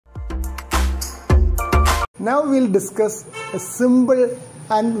Now we'll discuss a simple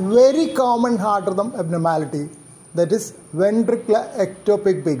and very common heart rhythm abnormality, that is ventricular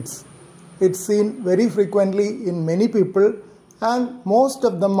ectopic beats. It's seen very frequently in many people and most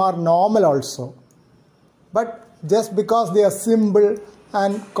of them are normal also. But just because they are simple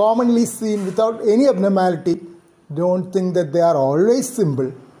and commonly seen without any abnormality, don't think that they are always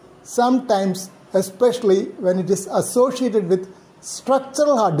simple. Sometimes, especially when it is associated with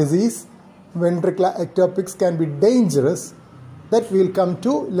structural heart disease, ventricular ectopics can be dangerous. That we'll come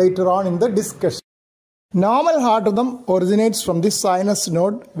to later on in the discussion. Normal heart rhythm originates from the sinus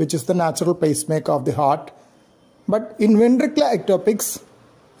node, which is the natural pacemaker of the heart. But in ventricular ectopics,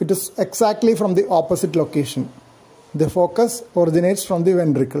 it is exactly from the opposite location. The focus originates from the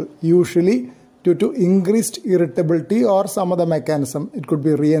ventricle, usually due to increased irritability or some other mechanism. It could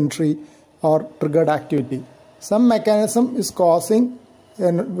be re-entry or triggered activity. Some mechanism is causing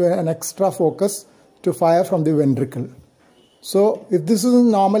an extra focus to fire from the ventricle. So if this is a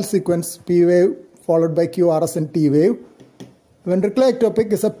normal sequence, P wave followed by QRS and T wave, ventricular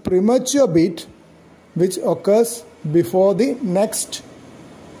ectopic is a premature beat which occurs before the next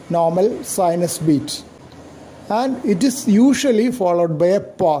normal sinus beat, and it is usually followed by a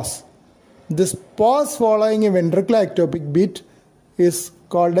pause. This pause following a ventricular ectopic beat is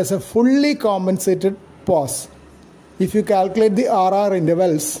called as a fully compensated pause. If you calculate the RR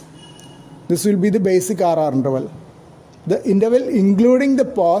intervals, this will be the basic RR interval. The interval including the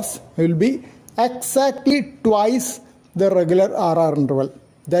pause will be exactly twice the regular RR interval.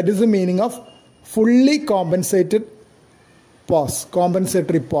 That is the meaning of fully compensated pause,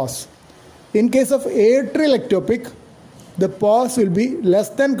 compensatory pause. In case of atrial ectopic, the pause will be less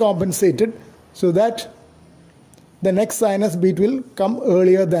than compensated so that the next sinus beat will come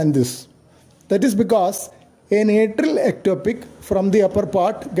earlier than this. That is because an atrial ectopic from the upper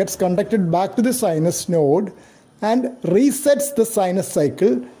part gets conducted back to the sinus node and resets the sinus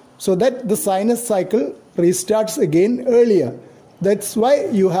cycle so that the sinus cycle restarts again earlier. That's why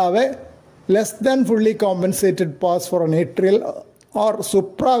you have a less than fully compensated pause for an atrial or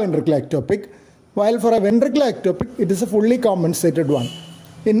supraventricular ectopic, while for a ventricular ectopic it is a fully compensated one.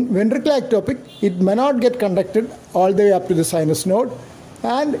 In ventricular ectopic, it may not get conducted all the way up to the sinus node,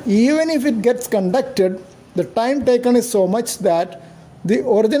 and even if it gets conducted, the time taken is so much that the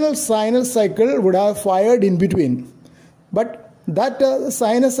original sinus cycle would have fired in between. But that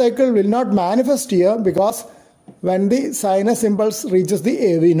sinus cycle will not manifest here, because when the sinus impulse reaches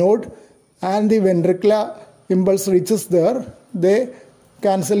the AV node and the ventricular impulse reaches there, they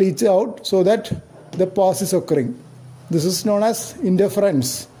cancel each out so that the pause is occurring. This is known as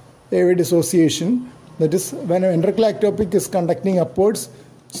interference, AV dissociation. That is, when a ventricular ectopic is conducting upwards,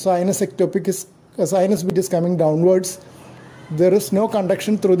 sinus beat is coming downwards. There is no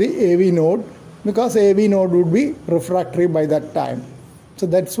conduction through the AV node because AV node would be refractory by that time. So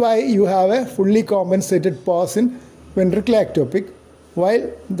that's why you have a fully compensated pause in ventricular ectopic,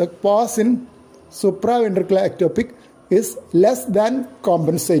 while the pause in supraventricular ectopic is less than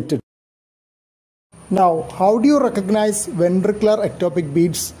compensated. Now, how do you recognize ventricular ectopic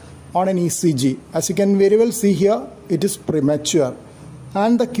beats on an ECG? As you can very well see here, it is premature,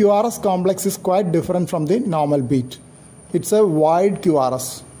 and the QRS complex is quite different from the normal beat. It's a wide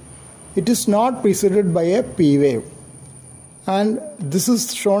QRS. It is not preceded by a P wave, and this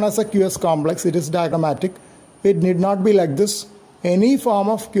is shown as a QS complex. It is diagrammatic. It need not be like this. Any form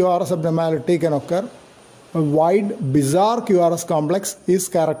of QRS abnormality can occur. A wide, bizarre QRS complex is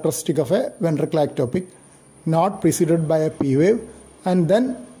characteristic of a ventricular ectopic, not preceded by a P wave, and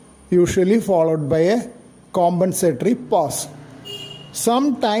then usually followed by a compensatory pause.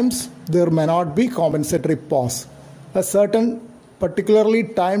 Sometimes there may not be compensatory pause. A certain particularly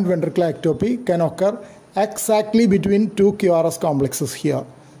timed ventricular ectopy can occur exactly between two QRS complexes here.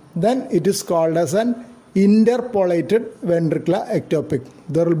 Then it is called as an interpolated ventricular ectopic.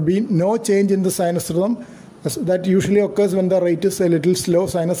 There will be no change in the sinus rhythm. That usually occurs when the rate is a little slow,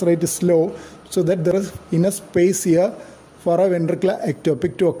 sinus rate is slow, so that there is enough space here for a ventricular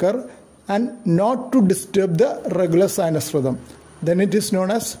ectopic to occur and not to disturb the regular sinus rhythm. Then it is known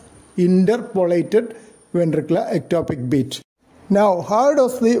as interpolated ventricular ectopic beat. Now, how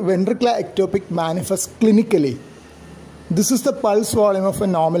does the ventricular ectopic manifest clinically? This is the pulse volume of a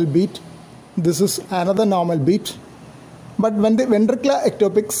normal beat. This is another normal beat. But when the ventricular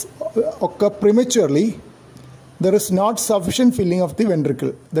ectopics occur prematurely, there is not sufficient filling of the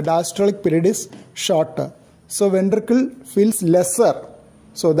ventricle. The diastolic period is shorter. So ventricle fills lesser,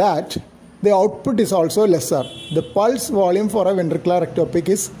 so that the output is also lesser. The pulse volume for a ventricular ectopic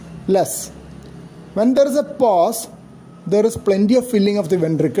is less. When there is a pause, there is plenty of filling of the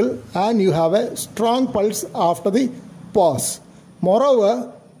ventricle and you have a strong pulse after the pause.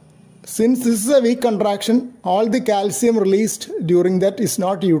 Moreover, since this is a weak contraction, all the calcium released during that is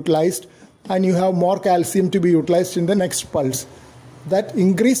not utilized and you have more calcium to be utilized in the next pulse. That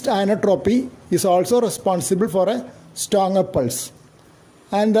increased inotropy is also responsible for a stronger pulse.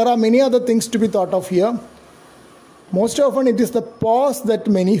 And there are many other things to be thought of here. Most often it is the pause that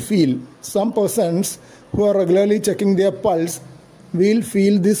many feel. Some persons who are regularly checking their pulse will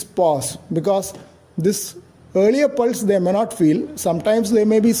feel this pause because this earlier pulse they may not feel. Sometimes they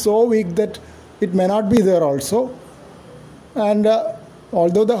may be so weak that it may not be there also. And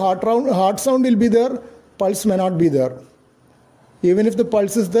although the heart sound will be there, pulse may not be there. Even if the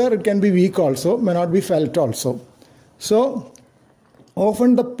pulse is there, it can be weak also, may not be felt also. So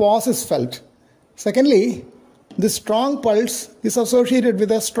often the pause is felt. Secondly, the strong pulse is associated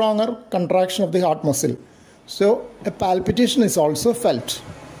with a stronger contraction of the heart muscle. So a palpitation is also felt.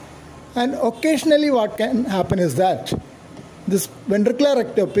 And occasionally what can happen is that this ventricular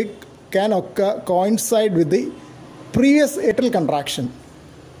ectopic can coincide with the previous atrial contraction.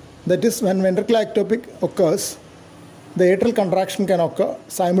 That is, when ventricular ectopic occurs, the atrial contraction can occur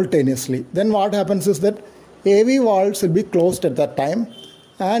simultaneously. Then what happens is that AV valves will be closed at that time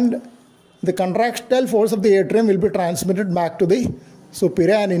and the contractile force of the atrium will be transmitted back to the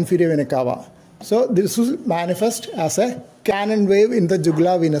superior and inferior vena cava. So this will manifest as a cannon wave in the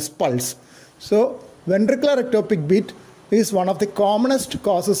jugular venous pulse. So ventricular ectopic beat is one of the commonest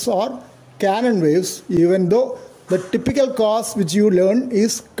causes for cannon waves, even though the typical cause which you learn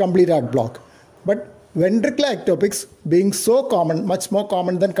is complete heart block. But ventricular ectopics being so common, much more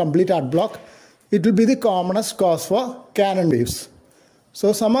common than complete heart block, it will be the commonest cause for cannon waves.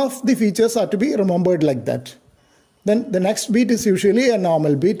 So some of the features are to be remembered like that. Then the next beat is usually a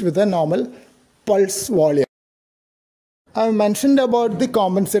normal beat with a normal pulse volume. I mentioned about the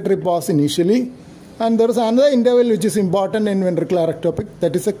compensatory pause initially, and there is another interval which is important in ventricular ectopic,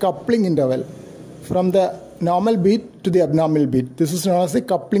 that is a coupling interval from the normal beat to the abnormal beat. This is known as the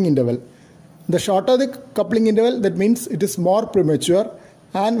coupling interval. The shorter the coupling interval, that means it is more premature,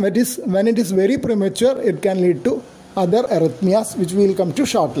 and when it is very premature, it can lead to other arrhythmias which we will come to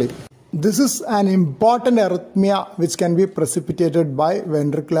shortly. This is an important arrhythmia which can be precipitated by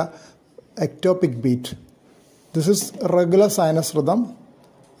ventricular ectopic beat. This is regular sinus rhythm.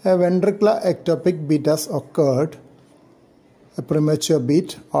 A ventricular ectopic beat has occurred, a premature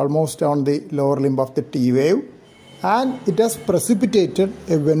beat almost on the lower limb of the T wave, and it has precipitated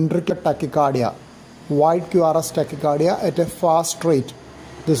a ventricular tachycardia, wide QRS tachycardia at a fast rate.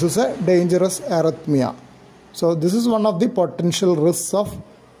 This is a dangerous arrhythmia. So this is one of the potential risks of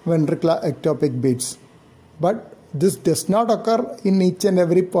ventricular ectopic beats. But this does not occur in each and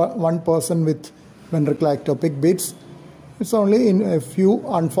every one person with ventricular ectopic beats. It's only in a few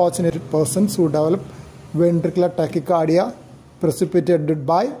unfortunate persons who develop ventricular tachycardia precipitated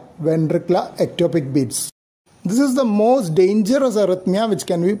by ventricular ectopic beats. This is the most dangerous arrhythmia which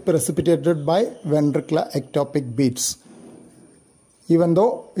can be precipitated by ventricular ectopic beats, even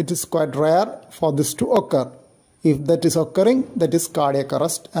though it is quite rare for this to occur. If that is occurring, that is cardiac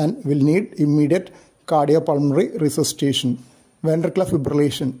arrest and will need immediate cardiopulmonary resuscitation. Ventricular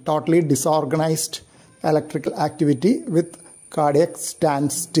fibrillation, totally disorganized electrical activity with cardiac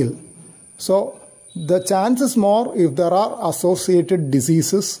standstill. So the chance is more if there are associated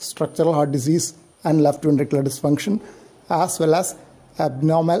diseases, structural heart disease and left ventricular dysfunction, as well as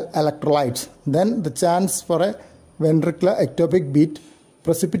abnormal electrolytes. Then the chance for a ventricular ectopic beat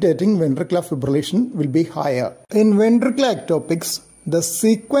precipitating ventricular fibrillation will be higher. In ventricular ectopics, the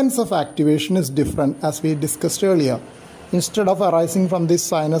sequence of activation is different, as we discussed earlier. Instead of arising from this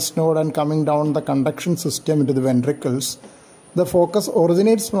sinus node and coming down the conduction system into the ventricles, the focus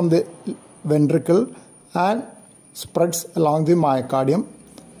originates from the ventricle and spreads along the myocardium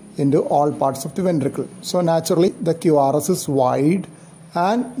into all parts of the ventricle. So naturally the QRS is wide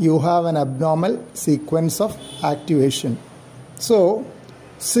and you have an abnormal sequence of activation. So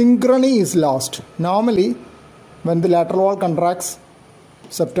synchrony is lost. Normally when the lateral wall contracts,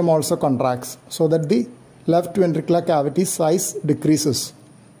 septum also contracts, so that the left ventricular cavity size decreases.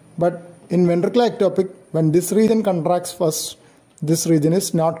 But in ventricular ectopic, when this region contracts first, this region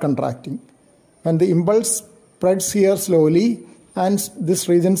is not contracting. When the impulse spreads here slowly and this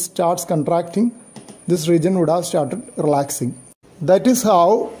region starts contracting, this region would have started relaxing. That is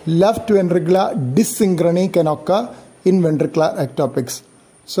how left ventricular dyssynchrony can occur in ventricular ectopics.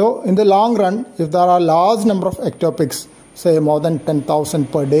 So in the long run, if there are large number of ectopics, say more than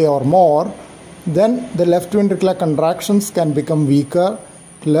 10,000 per day or more, then the left ventricular contractions can become weaker,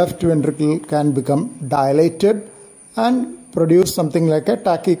 left ventricle can become dilated, and produce something like a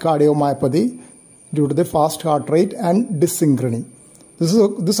tachycardiomyopathy due to the fast heart rate and dyssynchrony.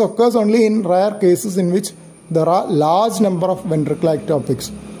 This occurs only in rare cases in which there are large number of ventricular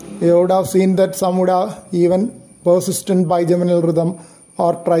ectopics. You would have seen that some would have even persistent bigeminal rhythm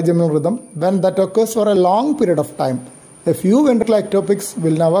or trigeminal rhythm. When that occurs for a long period of time, a few ventricular ectopics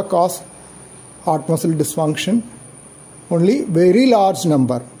will never cause heart muscle dysfunction, only very large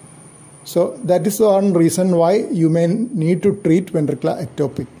number. So that is one reason why you may need to treat ventricular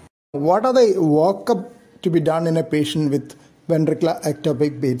ectopic. What are the workup to be done in a patient with ventricular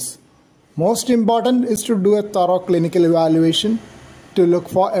ectopic beats? Most important is to do a thorough clinical evaluation to look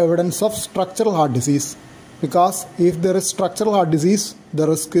for evidence of structural heart disease, because if there is structural heart disease, the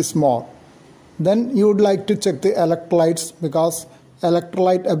risk is more. Then you would like to check the electrolytes, because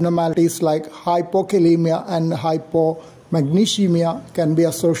electrolyte abnormalities like hypokalemia and hypomagnesemia can be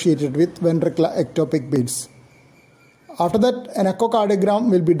associated with ventricular ectopic beats. After that, an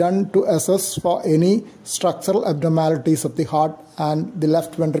echocardiogram will be done to assess for any structural abnormalities of the heart and the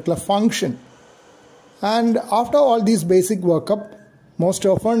left ventricular function. And after all these basic workup, most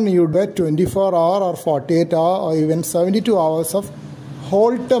often you would get 24-hour or 48-hour or even 72 hours of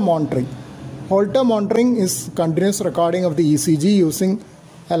Holter monitoring. Holter monitoring is continuous recording of the ECG using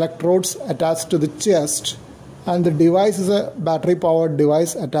electrodes attached to the chest, and the device is a battery-powered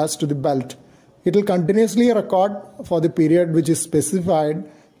device attached to the belt. It will continuously record for the period which is specified,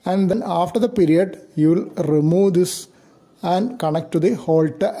 and then after the period you will remove this and connect to the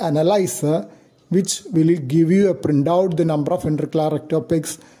Holter analyzer, which will give you a printout the number of ventricular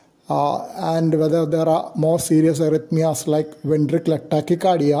ectopics and whether there are more serious arrhythmias like ventricular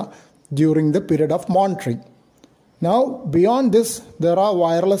tachycardia during the period of monitoring. Now beyond this, there are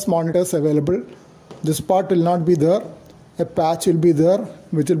wireless monitors available. This part will not be there. A patch will be there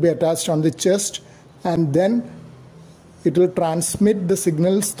which will be attached on the chest, and then it will transmit the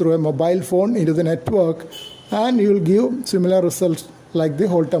signals through a mobile phone into the network, and you will give similar results like the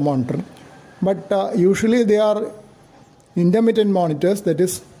Holter monitor. But usually they are intermittent monitors, that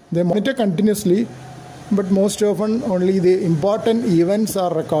is, they monitor continuously, but most often only the important events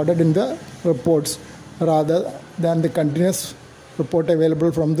are recorded in the reports rather than the continuous report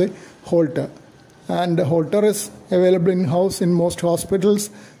available from the Holter. And the Holter is available in-house in most hospitals,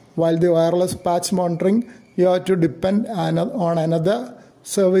 while the wireless patch monitoring you have to depend on another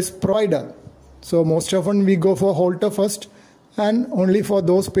service provider. So most often we go for Holter first, and only for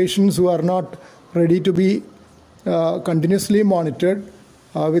those patients who are not ready to be continuously monitored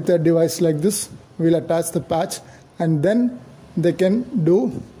with a device like this, we'll attach the patch, and then they can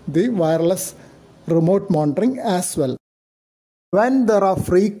do the wireless remote monitoring as well. When there are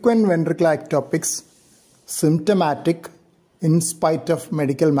frequent ventricular ectopics, symptomatic in spite of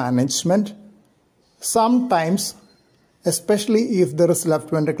medical management, sometimes, especially if there is left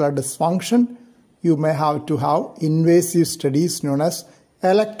ventricular dysfunction, you may have to have invasive studies known as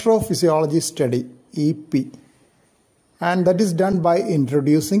electrophysiology study, EP. And that is done by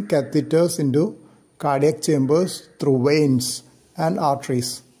introducing catheters into cardiac chambers through veins and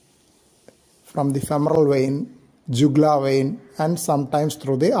arteries, from the femoral vein, jugular vein, and sometimes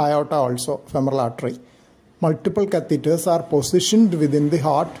through the aorta also, femoral artery. Multiple catheters are positioned within the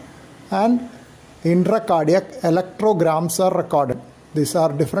heart, and intracardiac electrograms are recorded. These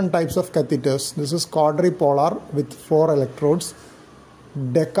are different types of catheters. This is quadripolar with 4 electrodes,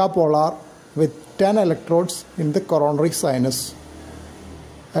 decapolar with 10 electrodes in the coronary sinus,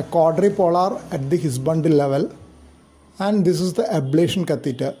 a quadripolar at the His-bundle level, and this is the ablation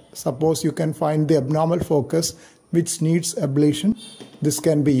catheter. Suppose you can find the abnormal focus which needs ablation, this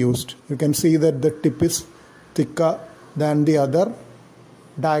can be used. You can see that the tip is thicker than the other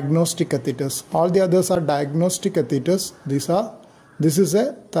diagnostic catheters. All the others are diagnostic catheters. This is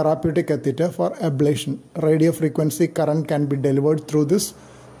a therapeutic catheter for ablation. Radio frequency current can be delivered through this,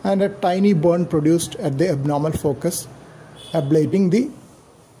 and a tiny burn produced at the abnormal focus, ablating the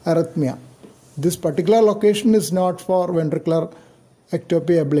arrhythmia. This particular location is not for ventricular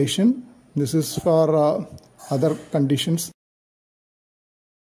ectopy ablation. This is for other conditions.